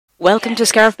Welcome to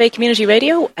Scariff Bay Community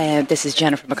Radio. This is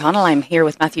Jennifer McConnell. I'm here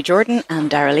with Matthew Jordan and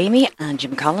Darrell Leamy and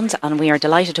Jim Collins, and we are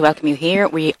delighted to welcome you here.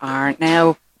 We are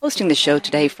now hosting the show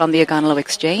today from the Ogonalo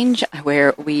Exchange,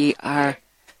 where we are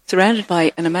surrounded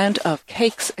by an amount of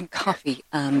cakes and coffee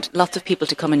and lots of people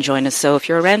to come and join us. So if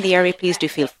you're around the area, please do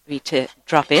feel free to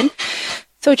drop in.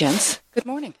 So, gents, good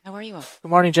morning. How are you all?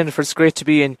 Good morning, Jennifer. It's great to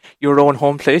be in your own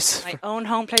home place. My own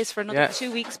home place for another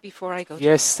 2 weeks before I go.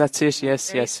 Yes, that's it. Yes.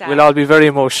 Sad. We'll all be very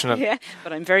emotional. Yeah,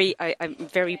 but I'm very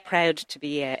proud to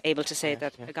be able to say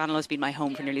that Ogonalo has been my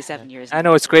home for nearly 7 years. I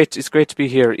know, it's great. It's great to be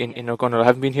here in Ogonalo. I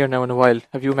haven't been here now in a while.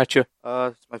 Have you, Matthew?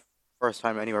 It's my first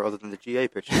time anywhere other than the GA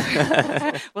pitch.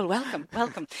 Well,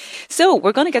 welcome. So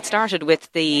we're going to get started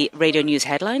with the radio news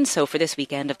headlines. So for this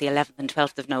weekend of the 11th and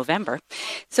 12th of November.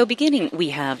 So beginning,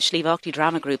 we have Slieve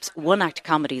Drama Group's one-act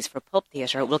comedies for Pub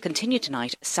Theatre will continue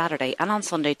tonight, Saturday and on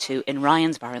Sunday too in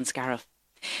Ryan's Bar in Scariff.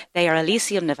 They are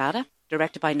Elysium, Nevada,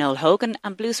 directed by Noel Hogan,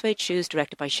 and Blue Suede Shoes,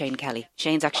 directed by Shane Kelly.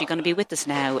 Shane's actually going to be with us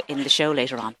now in the show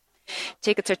later on.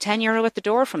 Tickets are €10 at the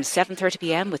door from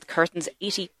 7:30pm with curtains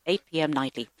 8pm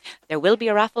nightly. There will be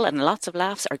a raffle and lots of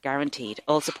laughs are guaranteed.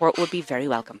 All support would be very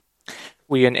welcome.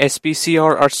 We in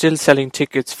SBCR are still selling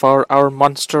tickets for our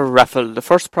Monster raffle. The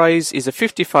first prize is a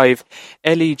 55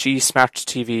 LEG Smart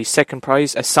TV. Second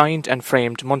prize, a signed and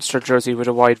framed Munster jersey with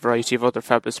a wide variety of other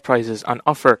fabulous prizes on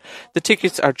offer. The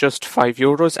tickets are just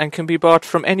 €5 and can be bought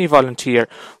from any volunteer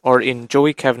or in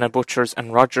Joey Kavanagh Butchers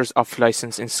and Rogers off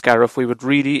licence in Scariff. We would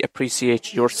really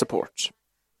appreciate your support.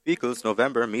 Beagle's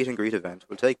November meet and greet event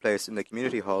will take place in the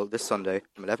community hall this Sunday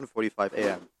from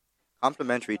 11:45am.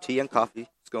 Complimentary tea and coffee,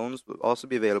 scones will also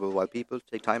be available while people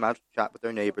take time out to chat with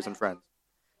their neighbours and friends.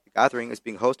 The gathering is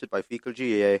being hosted by Fecal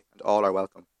GAA and all are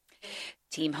welcome.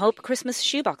 Team Hope Christmas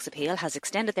Shoebox Appeal has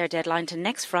extended their deadline to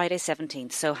next Friday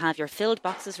 17th, so have your filled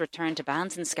boxes returned to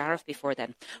bands in Scariff before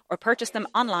then, or purchase them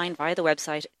online via the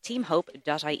website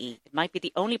teamhope.ie. It might be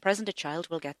the only present a child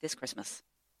will get this Christmas.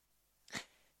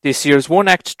 This year's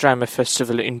one-act drama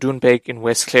festival in Doonbeg in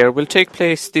West Clare will take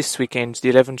place this weekend,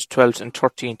 the 11th, 12th and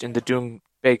 13th in the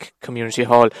Doonbeg Community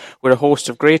Hall, with a host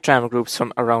of great drama groups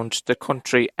from around the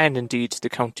country and indeed the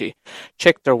county.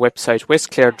 Check their website,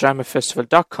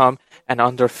 westclaredramafestival.com, and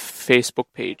on their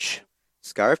Facebook page.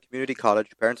 Scariff Community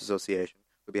College Parents Association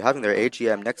will be having their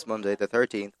AGM next Monday the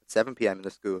 13th at 7pm in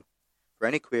the school. For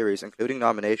any queries, including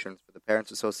nominations for the Parents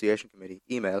Association Committee,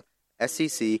 email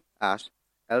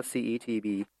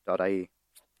scc@lcetb.ie.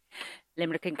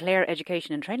 Limerick and Clare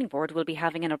Education and Training Board will be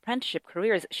having an apprenticeship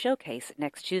careers showcase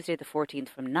next Tuesday the 14th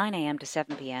from 9am to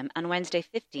 7pm and Wednesday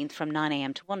 15th from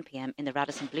 9am to 1pm in the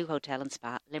Radisson Blue Hotel and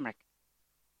Spa, Limerick.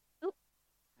 Oh,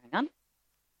 hang on.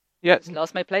 Yeah. Just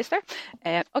lost my place there.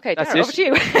 Okay, That's Darragh, over to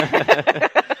you.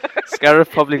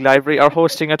 Scariff Public Library are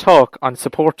hosting a talk on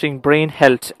supporting brain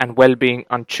health and well-being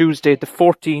on Tuesday the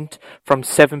 14th from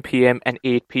 7pm and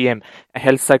 8pm. A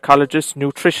health psychologist,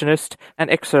 nutritionist and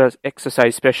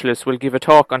exercise specialist will give a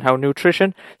talk on how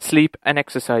nutrition, sleep and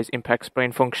exercise impacts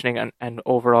brain functioning and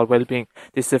overall well-being.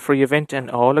 This is a free event and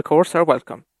all, of course, are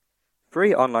welcome.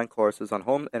 Free online courses on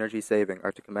home energy saving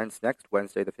are to commence next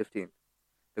Wednesday the 15th.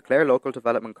 The Clare Local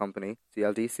Development Company,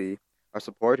 CLDC, are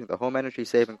supporting the Home Energy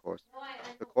Saving course.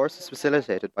 The course is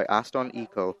facilitated by Aston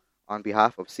Eco on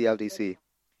behalf of CLDC.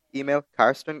 Email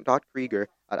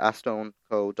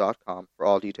karsten.krieger@astonco.com for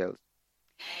all details.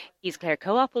 East Clare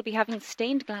Co-op will be having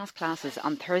stained glass classes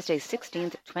on Thursday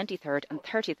 16th, 23rd and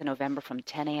 30th of November from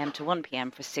 10am to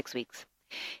 1pm for 6 weeks.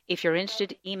 If you're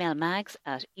interested, email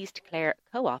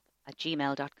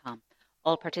mags@eastclarecoop@gmail.com.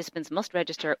 All participants must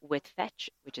register with FETCH,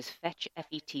 which is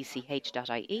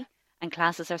fetch.ie, and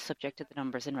classes are subject to the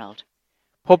numbers enrolled.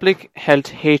 Public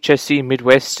Health HSE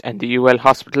Midwest and the UL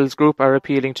Hospitals Group are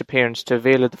appealing to parents to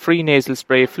avail of the free nasal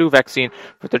spray flu vaccine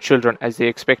for their children as they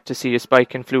expect to see a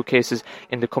spike in flu cases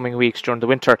in the coming weeks during the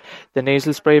winter. The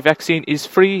nasal spray vaccine is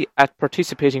free at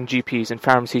participating GPs and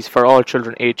pharmacies for all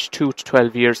children aged 2 to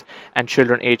 12 years and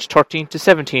children aged 13 to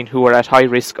 17 who are at high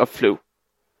risk of flu.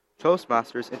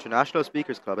 Toastmasters International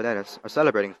Speakers Club in Ennis are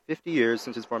celebrating 50 years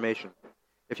since its formation.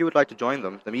 If you would like to join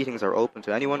them, the meetings are open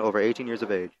to anyone over 18 years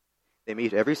of age. They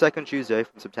meet every second Tuesday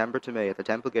from September to May at the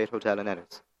Templegate Hotel in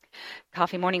Ennis.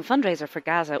 Coffee morning fundraiser for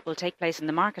Gaza will take place in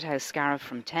the Market House, Scariff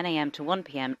from 10am to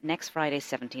 1pm next Friday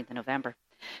 17th of November.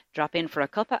 Drop in for a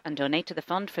cuppa and donate to the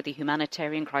fund for the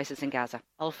humanitarian crisis in Gaza.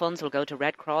 All funds will go to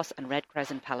Red Cross and Red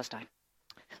Crescent Palestine.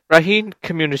 Raheen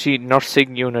Community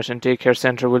Nursing Unit and Daycare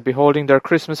Centre will be holding their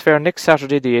Christmas fair next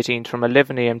Saturday the 18th from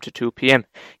 11am to 2pm.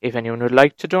 If anyone would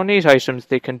like to donate items,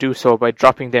 they can do so by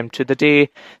dropping them to the day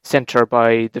centre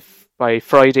by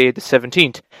Friday the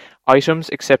 17th. Items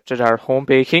accepted are home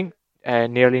baking,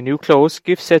 nearly new clothes,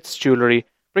 gift sets, jewellery,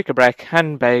 bric-a-brac,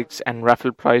 handbags and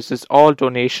raffle prizes. All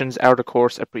donations are of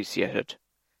course appreciated.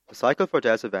 The Cycle for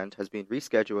Des event has been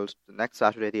rescheduled to next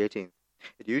Saturday the 18th.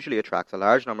 It usually attracts a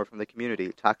large number from the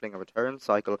community, tackling a return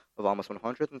cycle of almost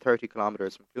 130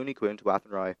 kilometres from Clooney Quinn to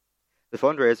Athenry. The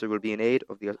fundraiser will be in aid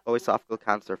of the Oesophageal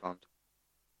Cancer Fund.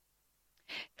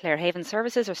 Clarehaven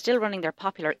Services are still running their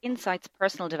popular Insights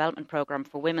personal development programme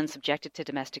for women subjected to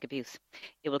domestic abuse.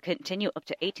 It will continue up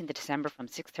to 18th December from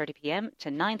 6:30pm to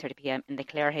 9:30pm in the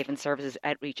Clarehaven Services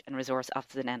Outreach and Resource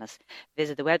Office in Ennis.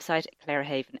 Visit the website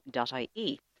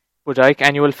clarehaven.ie. Bodyke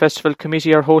Annual Festival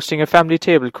Committee are hosting a family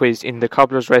table quiz in the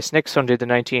Cobbler's Rest next Sunday the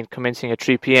 19th, commencing at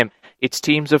 3pm. It's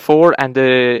teams of 4 and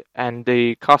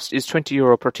the cost is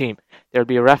 €20 per team. There will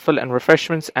be a raffle and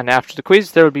refreshments, and after the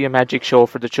quiz there will be a magic show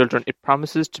for the children. It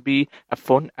promises to be a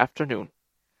fun afternoon.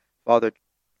 Father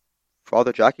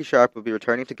Jackie Sharp will be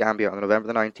returning to Gambia on November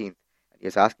the 19th, and he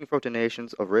is asking for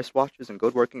donations of wristwatches in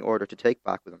good working order to take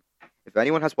back with him. If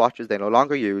anyone has watches they no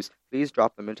longer use, please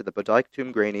drop them into the Bodyke,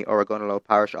 Toomgraney or Ogunalo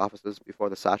parish offices before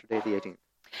the Saturday the 18th.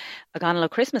 Ogunalo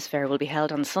Christmas Fair will be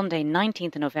held on Sunday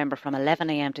 19th November from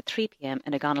 11am to 3pm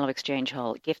in Ogunalo Exchange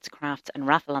Hall. Gifts, crafts and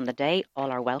raffle on the day,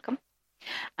 all are welcome.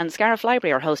 And Scariff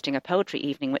Library are hosting a poetry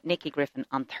evening with Nikki Griffin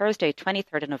on Thursday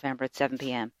 23rd November at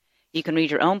 7pm. You can read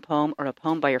your own poem or a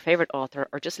poem by your favourite author,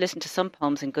 or just listen to some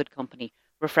poems in good company.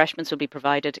 Refreshments will be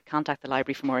provided. Contact the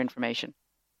library for more information.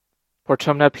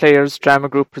 Portumna Players Drama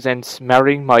Group presents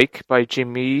Marrying Mike by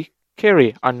Jimmy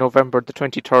Carey on November the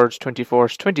 23rd,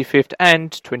 24th, 25th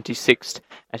and 26th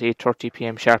at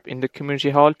 8:30pm sharp in the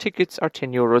Community Hall. Tickets are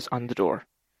 €10 on the door.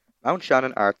 Mount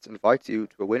Shannon Arts invites you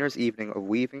to a winner's evening of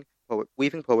weaving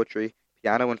poetry,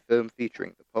 piano and film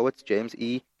featuring the poets James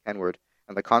E. Kenward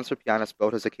and the concert pianist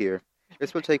Bota Zakir.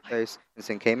 This will take place in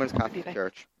St. Caiman's Catholic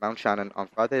Church, Mount Shannon, on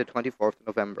Friday the 24th of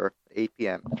November at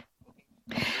 8pm.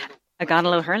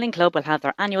 Ogunalo Hurling Club will have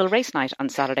their annual race night on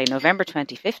Saturday, November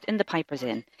 25th in the Pipers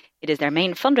Inn. It is their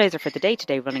main fundraiser for the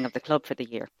day-to-day running of the club for the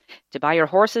year. To buy your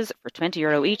horses for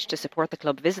 €20 each to support the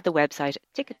club, visit the website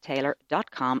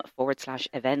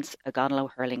tickettailor.com/events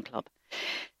Ogunalo Hurling Club.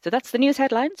 So that's the news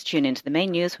headlines. Tune into the main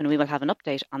news when we will have an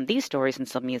update on these stories and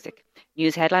some music.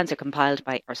 News headlines are compiled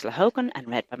by Ursula Hogan and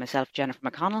read by myself, Jennifer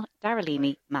McConnell, Dara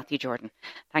Leamy, Matthew Jordan.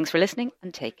 Thanks for listening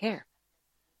and take care.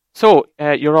 So,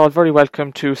 you're all very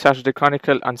welcome to Saturday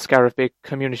Chronicle on Scariff Bay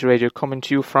Community Radio, coming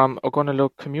to you from Ogunalo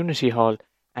Community Hall.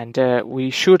 And we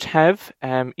should have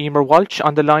Emer Walsh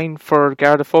on the line for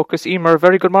Garda Focus. Emer,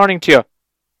 very good morning to you.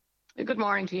 Good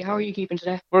morning to you. How are you keeping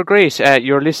today? We're great.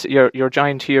 You're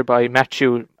joined here by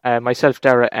Matthew, myself,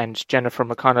 Dara, and Jennifer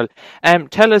McConnell.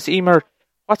 Tell us, Emer,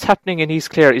 what's happening in East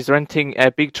Clare? Is there anything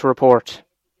big to report?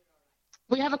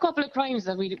 We have a couple of crimes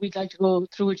that we'd like to go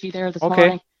through with you there this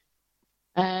morning.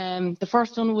 The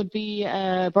first one would be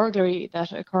a burglary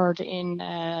that occurred in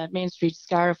Main Street,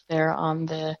 Scariff, there on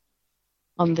the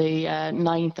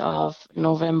 9th of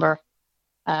November.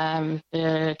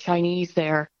 The Chinese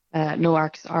there,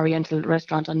 Noark's Oriental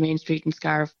Restaurant on Main Street in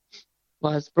Scariff,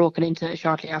 was broken into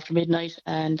shortly after midnight,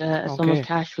 and a sum of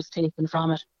cash was taken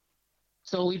from it.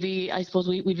 So we'd be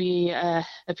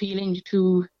appealing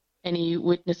to any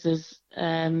witnesses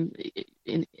in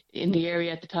the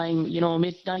area at the time. You know,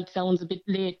 midnight sounds a bit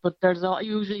late, but there's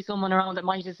usually someone around that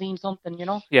might have seen something, you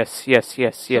know? Yes. So,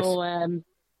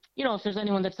 you know, if there's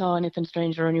anyone that saw anything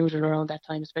strange or unusual around that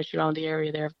time, especially around the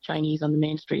area there, Chinese on the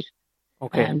main street,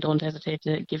 don't hesitate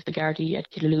to give the Gardaí at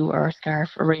Killaloe or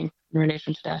Scariff a ring in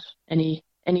relation to that. Any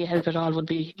help at all would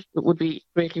be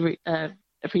greatly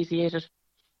appreciated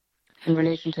in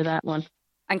relation to that one.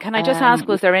 And can I just ask,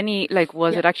 was there any,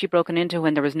 was it actually broken into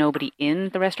when there was nobody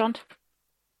in the restaurant?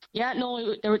 Yeah,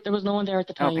 no, there was no one there at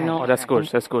the time. Okay. No. Oh, that's good,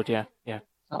 yeah.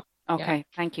 So, okay,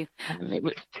 thank you.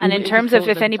 And in terms of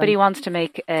if anybody wants to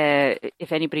make,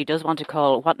 if anybody does want to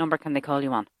call, what number can they call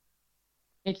you on?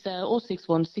 It's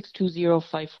 061 620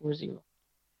 540.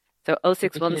 So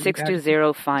 061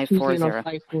 620 540.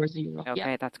 540.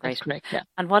 Okay, that's great. That's correct, yeah.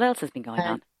 And what else has been going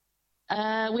on?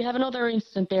 We have another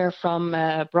incident there from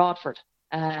Broadford.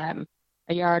 A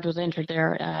yard was entered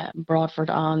there, Broadford,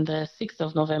 on the 6th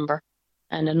of November,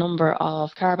 and a number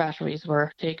of car batteries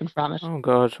were taken from it. Oh,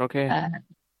 God, okay.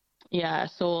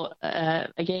 So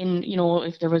again, you know,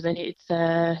 if there was any, it's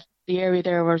the area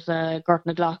there was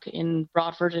Gortna Glock in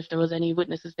Broadford, if there was any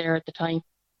witnesses there at the time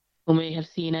who may have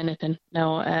seen anything.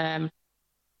 Now,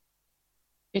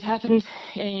 it happened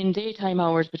in daytime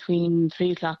hours between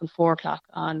 3 o'clock and 4 o'clock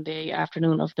on the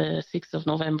afternoon of the 6th of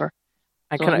November.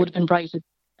 So it would have been bright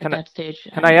at that stage.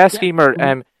 Can I ask,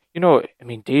 Emer, you know, I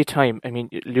mean, daytime, I mean,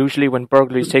 usually when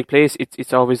burglaries take place,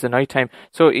 it's always the night time.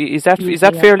 So is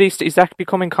that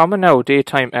becoming common now,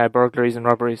 daytime burglaries and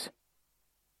robberies?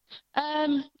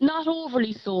 Not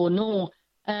overly so, no.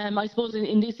 I suppose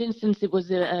in this instance it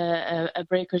was a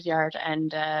breaker's yard,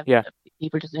 and Yeah.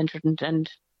 people just entered and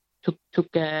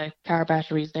took car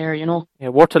batteries there, Yeah,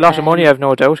 worth a lot of money, Um, I've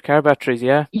no doubt. Car batteries,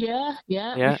 yeah. yeah,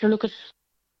 yeah. Yeah, Sure, look at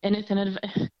anything of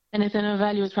anything of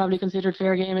value is probably considered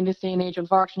fair game in this day and age,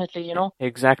 unfortunately,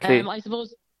 exactly. I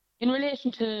suppose in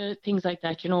relation to things like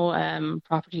that,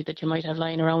 property that you might have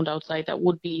lying around outside that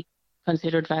would be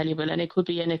considered valuable, and it could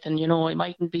be anything, it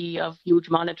mightn't be of huge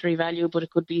monetary value, but it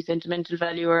could be sentimental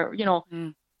value, or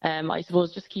Mm. I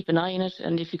suppose just keep an eye on it,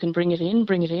 and if you can bring it in,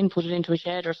 put it into a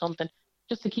shed or something,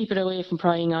 just to keep it away from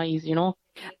prying eyes,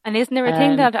 And isn't there a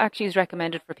thing Um, that actually is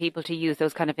recommended for people to use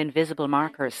those kind of invisible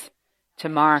markers to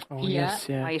mark Oh, yeah, yes,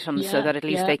 yeah. items so yeah, that at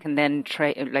least yeah. they can then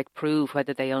prove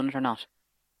whether they own it or not?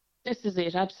 This is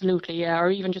it, absolutely, yeah.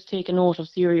 Or even just take a note of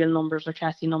serial numbers or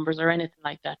chassis numbers or anything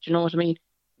like that. You know what I mean?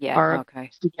 Yeah, Or okay.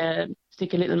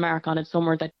 stick a little mark on it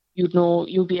somewhere that you'd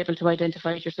be able to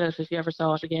identify it yourself if you ever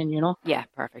saw it again. Yeah,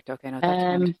 perfect. Okay, no, that's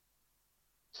grand.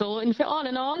 So all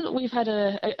in all, we've had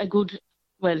a good,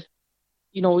 well,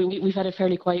 we've had a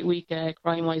fairly quiet week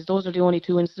crime wise. Those are the only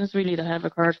two incidents really that have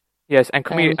occurred Yes, and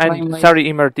come here, and crime wise. sorry,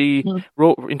 Emer,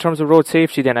 Mhm. in terms of road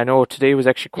safety then, I know today was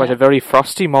actually quite Yeah. a very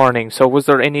frosty morning, so was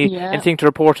there Yeah. anything to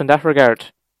report in that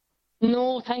regard?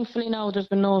 No, thankfully no, there's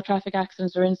been no traffic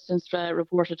accidents or incidents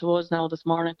reported to us now this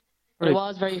morning. But it Right.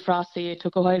 was very frosty. It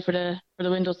took a while for the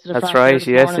windows to That's defrost there right, this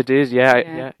yes morning. it is, yeah,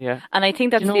 Yeah. yeah, yeah. And I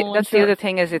think that's I'm the sure. other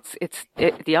thing is it's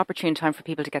the opportune time for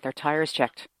people to get their tires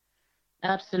checked.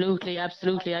 Absolutely,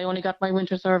 absolutely. I only got my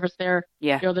winter service there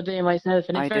Yeah, the other day myself,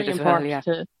 and it's I very did as well. important Yeah,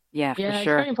 to yeah, for it's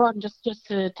sure. very important just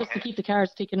to keep the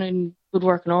cars ticking in good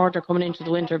working order coming into the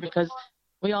winter, because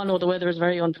we all know the weather is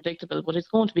very unpredictable, but it's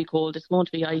going to be cold, it's going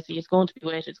to be icy, it's going to be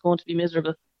wet, it's going to be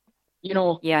miserable.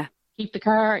 Yeah, Keep the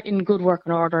car in good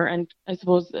working order, and I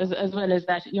suppose as well as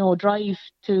that, drive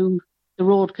to the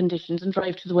road conditions and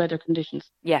drive to the weather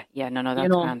conditions. yeah, yeah. No, You that's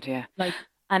know, grand. Yeah. like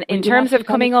And we in have terms to of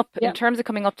coming up, yeah.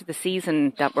 to the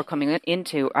season that we're coming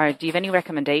into, do you have any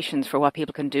recommendations for what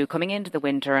people can do coming into the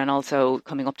winter and also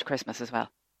coming up to Christmas as well?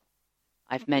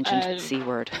 I've mentioned the C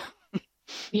word.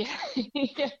 Yeah,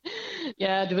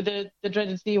 yeah, the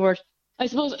dreaded C word. I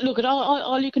suppose. Look, at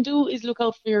all you can do is look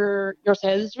out for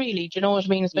yourselves. Really, do you know what I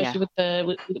mean? Especially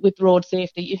with road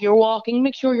safety. If you're walking,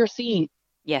 make sure you're seeing.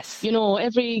 Yes.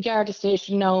 Every Garda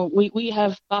station now, we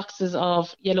have boxes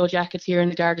of yellow jackets here in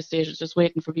the Garda stations, just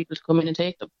waiting for people to come in and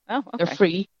take them. Oh, okay. They're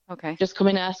free. Okay. Just come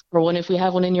in and ask for one. If we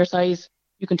have one in your size,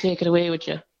 you can take it away with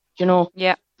you.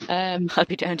 Yeah. Um, I'll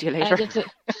be down to you later.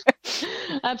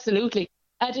 Absolutely.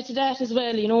 Added to that as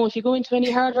well, if you go into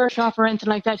any hardware shop or anything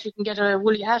like that, you can get a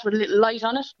woolly hat with a little light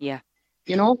on it. Yeah.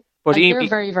 But they're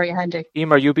very, very handy.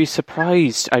 Emer, you'd be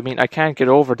surprised. I mean, I can't get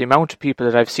over the amount of people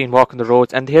that I've seen walking the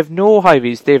roads, and they have no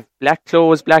high-vis. They have black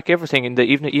clothes, black everything in the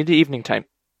evening time.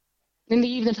 In the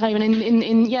evening time, and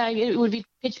it would be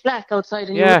pitch black outside,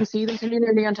 and you Yeah. wouldn't see them till you're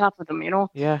nearly on top of them,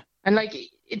 Yeah. And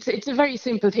it's a very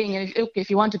simple thing. And if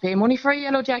you want to pay money for a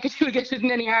yellow jacket, you'll get it in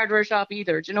any hardware shop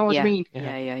either. Do you know what I mean?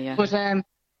 Yeah. But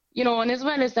and as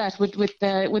well as that, with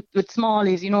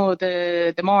smallies,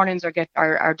 the mornings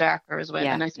are darker as well.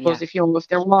 Yeah, And I suppose if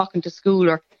they're walking to school,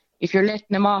 or if you're letting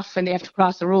them off and they have to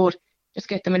cross the road, just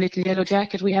get them a little yellow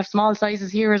jacket. We have small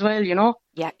sizes here as well,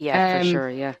 Yeah, for sure,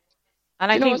 yeah.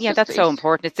 And I think that's so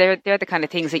important. It's they're the kind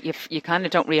of things that you kind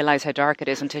of don't realize how dark it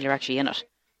is until you're actually in it.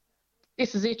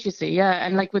 This is it, you see, yeah.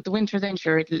 And with the winter, then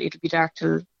sure, it'll be dark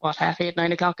till 8:30,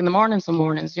 9 o'clock in the morning. Some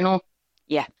mornings,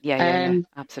 Yeah,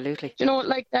 absolutely.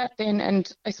 Like that then.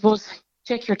 And I suppose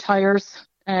check your tires,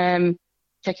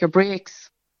 check your brakes,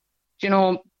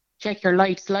 check your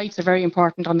lights. Lights are very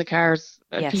important on the cars.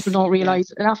 Yes, people don't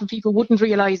realise, and often people wouldn't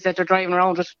realise that they're driving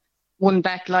around with one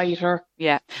backlight or.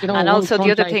 And also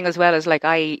the other light. thing as well is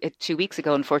 2 weeks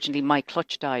ago, unfortunately, my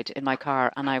clutch died in my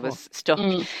car and I was stuck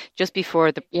just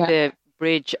before the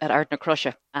bridge at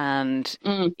Ardnacrusha, and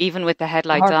even with the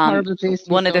headlights on,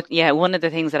 one of the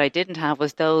things that I didn't have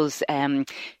was those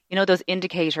those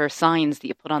indicator signs that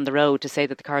you put on the road to say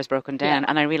that the car is broken down,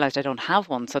 and I realised I don't have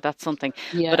one, so that's something.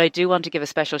 But I do want to give a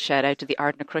special shout out to the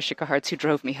Ardnacrusha guards who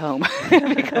drove me home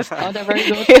because they're very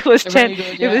good. It was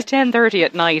 10:30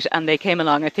 at night, and they came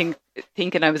along, I think,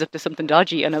 thinking I was up to something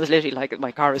dodgy, and I was literally like,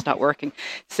 my car is not working.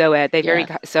 So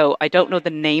so I don't know the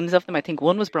names of them. I think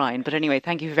one was Brian, but anyway,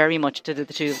 thank you very much to the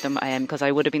two of them, because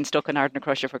I would have been stuck in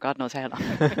Ardnacrusha for God knows how long.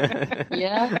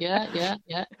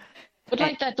 Yeah. But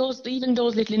like that, those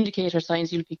little indicator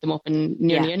signs, you'll pick them up in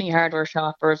nearly any hardware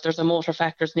shop, or if there's a Motor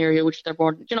Factors near you, which they're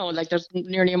more, there's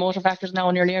nearly a Motor Factors now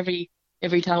in nearly every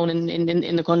every town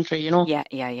in the country, you know. Yeah.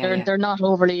 They're not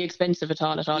overly expensive at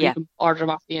all. Yeah. You can order them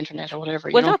off the internet or whatever.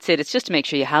 Well, you know? that's it. It's just to make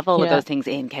sure you have all of those things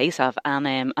in case of,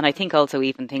 and I think also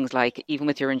even things like even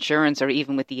with your insurance or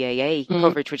even with the AA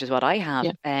coverage, which is what I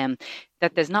have,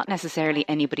 that there's not necessarily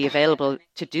anybody available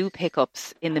to do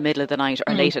pickups in the middle of the night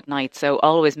or late at night. So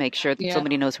always make sure that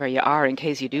somebody knows where you are in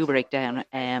case you do break down.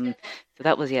 So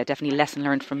that was definitely a lesson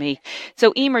learned for me.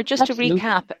 So Emer, just to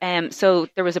recap, so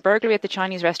there was a burglary at the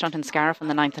Chinese restaurant in Scariff on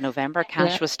the 9th of November.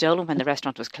 Cash was stolen when the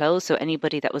restaurant was closed. So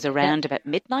anybody that was around about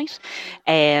midnight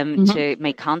to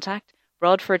make contact.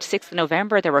 Broadford, 6th of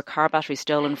November, there were car batteries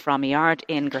stolen from a yard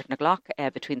in Gurtnaglock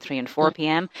between 3 and 4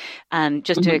 p.m. And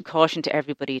just a caution to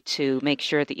everybody to make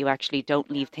sure that you actually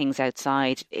don't leave things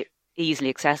outside easily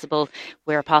accessible.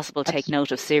 Where possible, take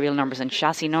note of serial numbers and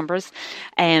chassis numbers.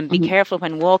 Be careful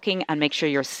when walking and make sure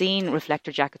you're seen.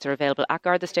 Reflector jackets are available at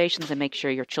Garda stations, and make sure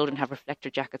your children have reflector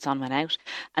jackets on when out.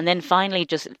 And then finally,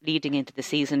 just leading into the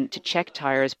season, to check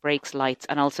tyres, brakes, lights,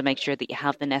 and also make sure that you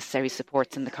have the necessary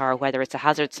supports in the car, whether it's a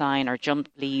hazard sign or jump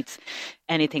leads,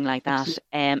 anything like that.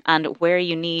 And where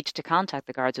you need to contact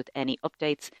the guards with any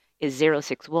updates is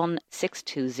 061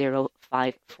 620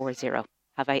 540.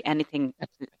 Have I anything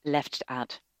left to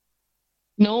add?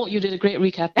 No, you did a great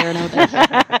recap there now.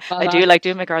 I do like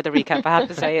doing my Garda recap, I have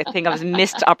to say. I think I was a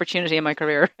missed opportunity in my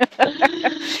career.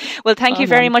 Well, thank you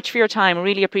very much for your time. I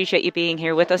really appreciate you being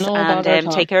here with us.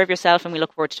 And take care of yourself, and we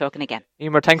look forward to talking again.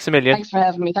 Emer, thanks a million. Thanks for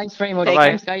having me. Thanks very much. Bye-bye.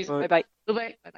 Thanks, guys. Bye-bye. Bye-bye.